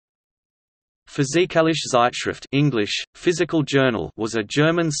Physikalische Zeitschrift English, Physical Journal was a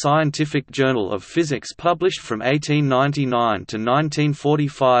German scientific journal of physics published from 1899 to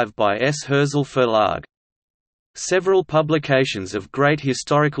 1945 by S. Herzl Verlag. Several publications of great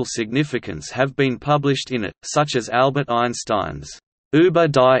historical significance have been published in it, such as Albert Einstein's Über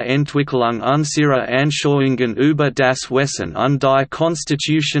die Entwicklung unserer Anschauungen über das Wesen und die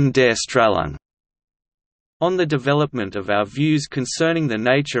Konstitution der Strahlung, On the Development of Our Views Concerning the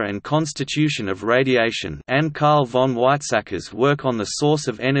Nature and Constitution of Radiation, and Carl von Weizsäcker's work on the source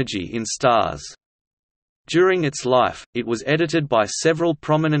of energy in stars. During its life, it was edited by several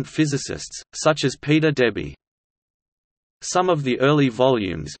prominent physicists, such as Peter Debye. Some of the early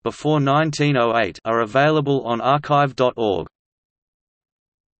volumes before 1908 are available on archive.org.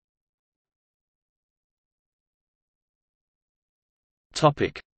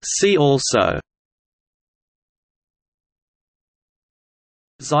 See also: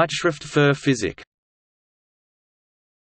 Zeitschrift für Physik.